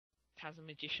as a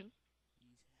magician.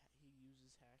 He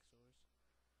uses hacksaws.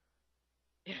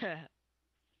 Yeah,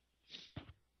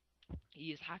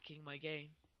 he is hacking my game.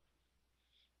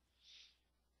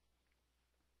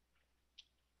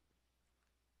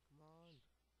 Come on.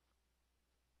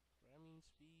 Ramming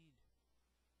speed.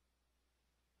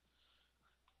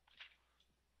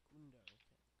 Kundar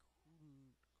castles no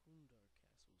longer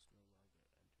under siege.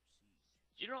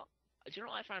 Do you know? Do you know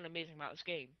what I found amazing about this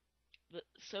game? That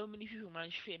so many people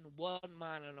managed to fit in one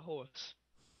man and a horse.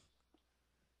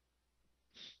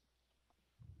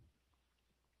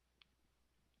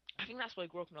 I think that's why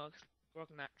Grognak's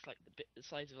like the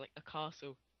size of like a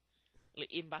castle.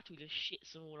 Like in battle, he just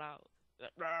shits them all out.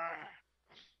 Like, "Rawr."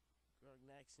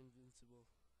 Grognak's invincible.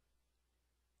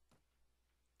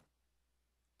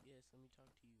 Yes, let me talk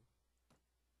to you.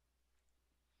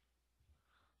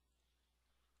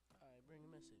 I bring a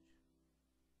message.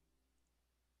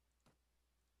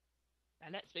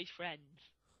 And let's be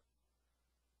friends.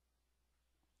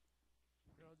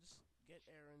 Here, I'll just get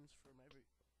errands from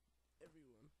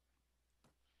everyone.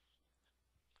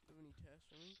 Do you have any tasks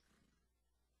for me?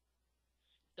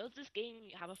 Does this game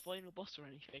have a final boss or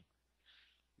anything?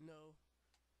 No.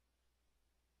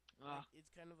 Ah, It's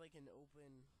kind of like an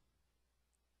open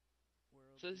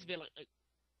world so this is a game. bit like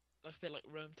a bit like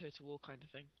Rome Total War kind of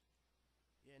thing.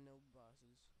 Yeah, no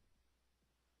bosses.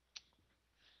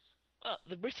 Well,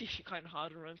 the British are kind of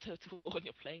hard on Rome Total War when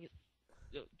you're playing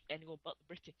anyone but the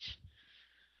British.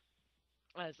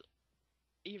 As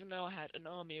even though I had an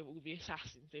army of all the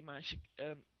assassins, they managed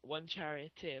to, one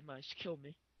charioteer managed to kill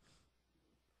me.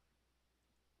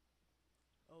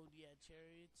 Oh yeah,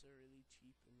 chariots are really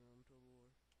cheap in Rome Total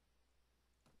War.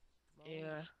 Come on,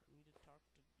 Yeah, I need to talk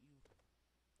to you.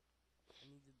 I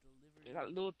need to deliver that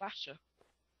you Lord Basher.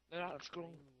 No, your that's grain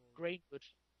strong. wool. Greenwood.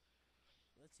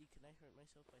 Let's see, can I hurt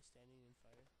myself by standing in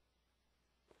fire?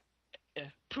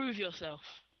 Yeah, prove yourself.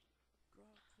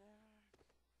 Grognak!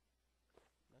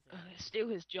 Nothing happened. Steal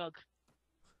his jug.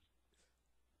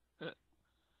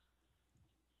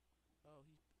 Oh,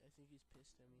 I think he's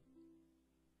pissed at me.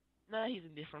 No, he's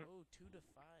indifferent. Oh,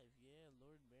 2-5. Yeah,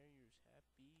 Lord Marrier's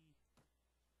happy.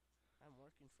 I'm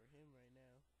working for him right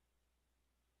now.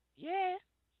 Yeah. Yeah.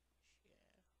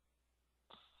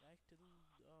 Back to the...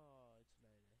 Oh, it's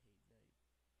night. I hate night.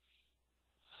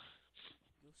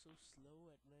 Go so slow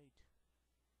at night.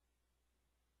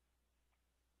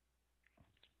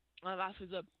 Well, that's with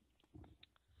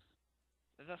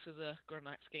the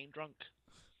Grenak's getting drunk.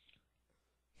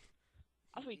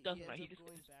 That's what he does, He right? ends He up just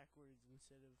going backwards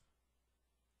instead of...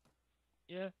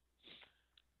 yeah.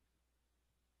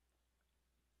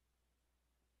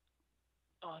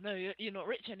 Oh no, you're not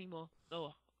rich anymore.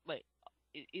 No, wait,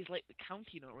 is like the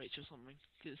county not rich or something?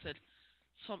 Because it said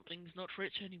something's not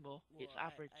rich anymore. Well, It's I,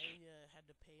 average. I uh, had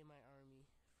to pay my army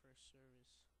for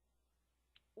service.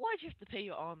 Why do you have to pay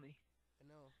your army? I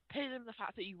know. Pay them the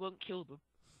fact that you won't kill them.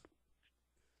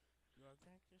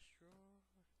 Grognak destroy.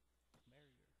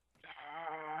 Marrier.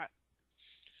 Ah,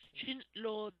 shouldn't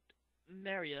Lord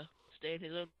Merrier stay in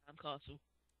his own damn castle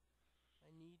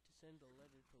I need to send a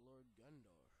letter to Lord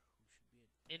Gundor, who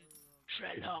should be at in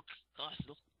Trelog. Trellock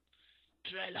Castle?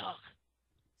 Trellock.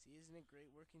 See, isn't it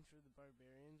great working for the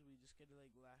barbarians? We just get to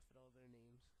like laugh at all their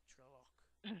names. Trelloc.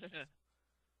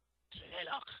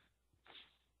 Trellock.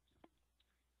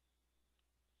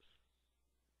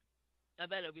 I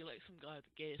bet it'll be like some guy with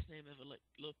the gayest name ever, like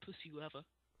Lord Pussy whoever.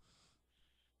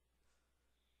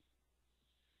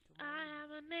 Come on.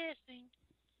 I'm a missing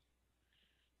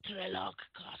Trellock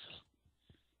Castle.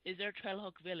 Is there a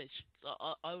Trellock village?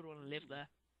 I would want to live Ooh. there.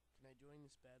 Can I join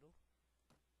this battle?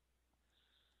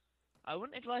 I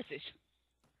wouldn't advise it.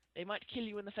 They might kill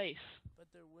you in the face.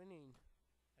 But they're winning.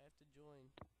 I have to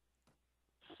join.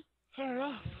 Fair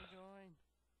enough. Let me join.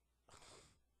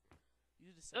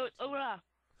 You Oh, decide to. Olaf!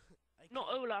 I Not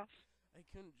can't. Olaf! I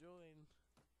couldn't join.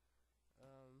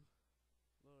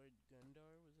 Lord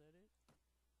Gundar, was that it?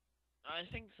 I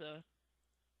think so.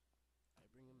 I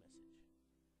bring a message.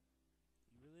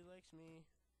 He really likes me.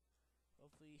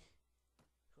 Hopefully,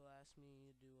 he'll ask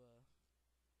me to do a...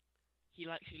 He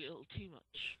likes you a little too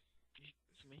much.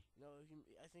 To me. No,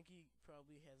 I think he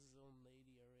probably has his own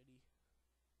lady already.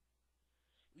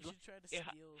 We Look, should try to yeah,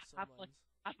 steal someone's.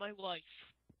 have my wife.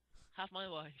 Have my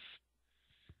wife.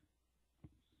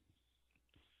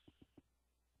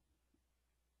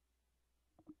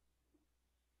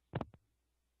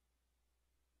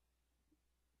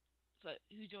 So,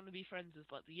 who do you want to be friends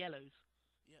with? Like the yellows?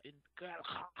 Yep. In Go.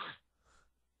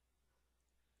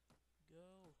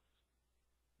 Lord.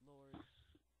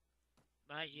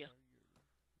 Mayer.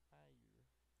 Meyer.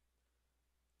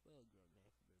 Well,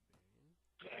 Grognak Barbarian.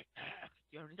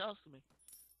 You only asking me.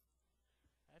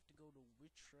 I have to go to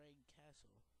Witchraig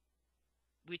Castle.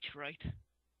 Which right?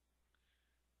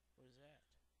 Where's that?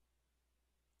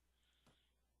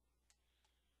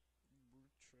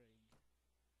 Witchraig.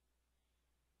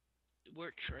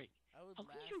 Work right. I would How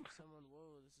can laugh you? if someone.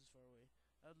 Whoa, this is far away.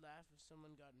 I would laugh if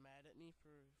someone got mad at me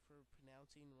for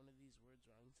pronouncing one of these words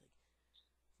wrong. It's like,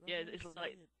 it's not Yeah, how you it's say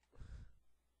like it.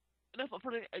 no, but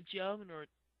probably a German or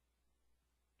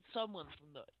someone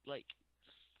from the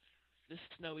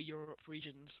snowy Europe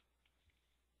regions.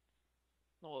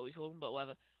 Not what we call them, but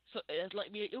whatever. So it's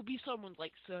like me. It'll be someone's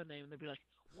like surname, and they'll be like,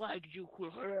 "Why did you call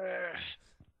her?"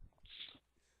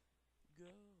 Go.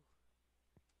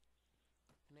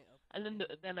 Can I up? And then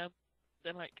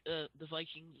the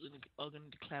Vikings are going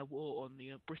to declare war on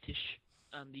the British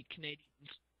and the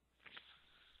Canadians.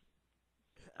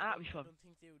 That'd be I fun. don't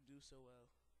think they would do so well.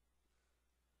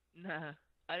 Nah,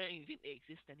 I don't even think they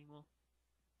exist anymore.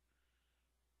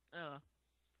 Oh,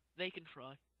 they can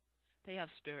try. They have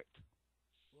spirit.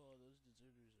 Whoa, those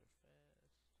deserters are fast.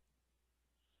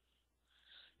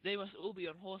 They must all be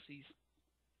on horses.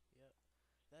 Yep.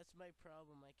 That's my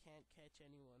problem. I can't catch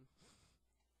anyone.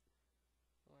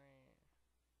 Wah.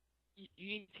 You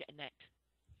need to get a net.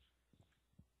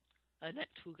 A net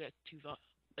will get too far.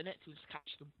 A net will just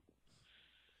catch them.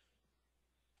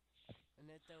 A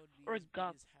net that would be Or a as big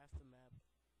gun. as half the map.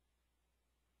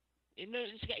 You know,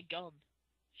 just get a gun.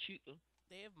 Shoot them.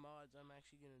 They have mods. I'm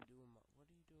actually gonna do a mod. What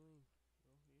are you doing?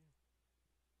 Go here.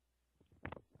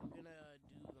 I'm gonna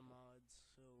do the mods,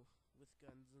 so with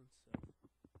guns and stuff.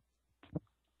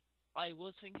 I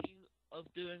was thinking of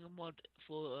doing a mod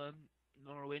for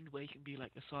Morrowind where you can be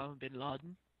like Osama bin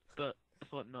Laden, but I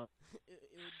thought no. It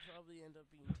would probably end up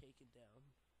being taken down.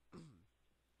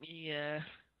 Yeah.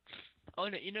 Oh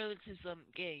no, you know this is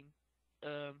game.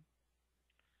 It's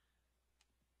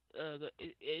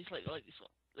it's like one of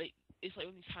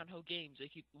these handheld games they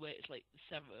keep where it's like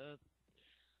the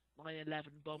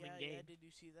 9/11 bombing Yeah, game. did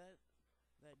you see that?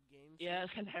 That game Yeah,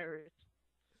 thing? it's hilarious.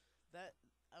 That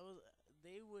I was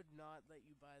they would not let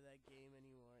you buy that game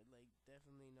anymore. Like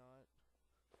definitely not.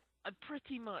 I'm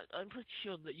pretty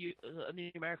sure that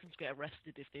the Americans get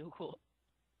arrested if they were caught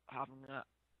having that.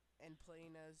 And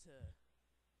playing as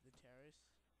the terrorists.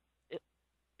 It,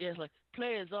 yeah, it's like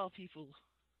players are people.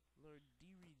 Lord D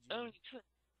region. Only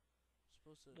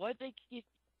Supposed to why they give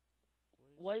what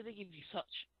is why do they give you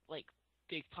such like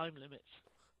big time limits?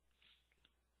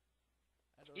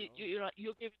 I don't know. You're like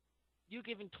you're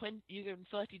given 30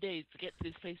 days to get to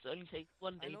this place that only takes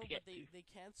one I day know, to but get to. they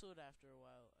cancel it after a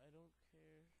while. I don't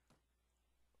care.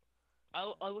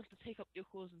 I want to take up your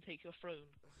cause and take your throne.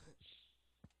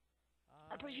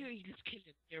 I'm pretty sure he's just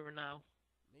killing here and now.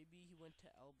 Maybe he went to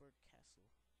Albert Castle.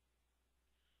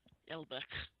 Elbeck.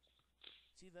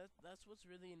 See, that's what's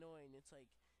really annoying. It's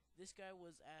like this guy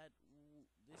was at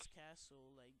this castle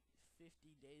like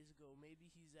 50 days ago. Maybe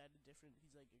he's at a different.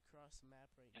 He's like across the map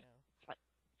right now.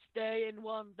 Stay in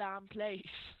one damn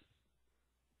place.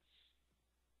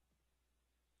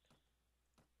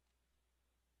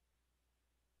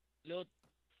 Lord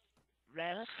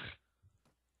Relic.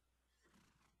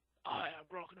 I am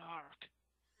Broken Heart.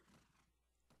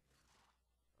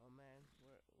 Oh man,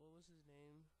 what was his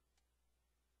name?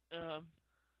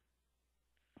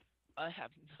 I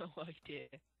have no idea.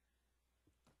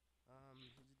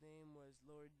 His name was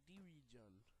Lord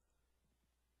Dirijon.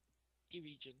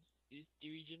 D-Region. Is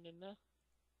D-Region in there?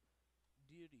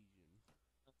 Dirijon.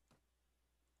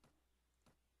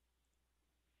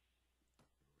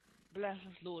 Bless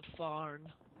us, Lord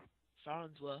Farn.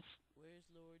 Farnsworth. Where's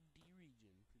Lord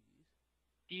Dirijon, please?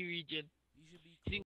 D-Region. You should be. He's in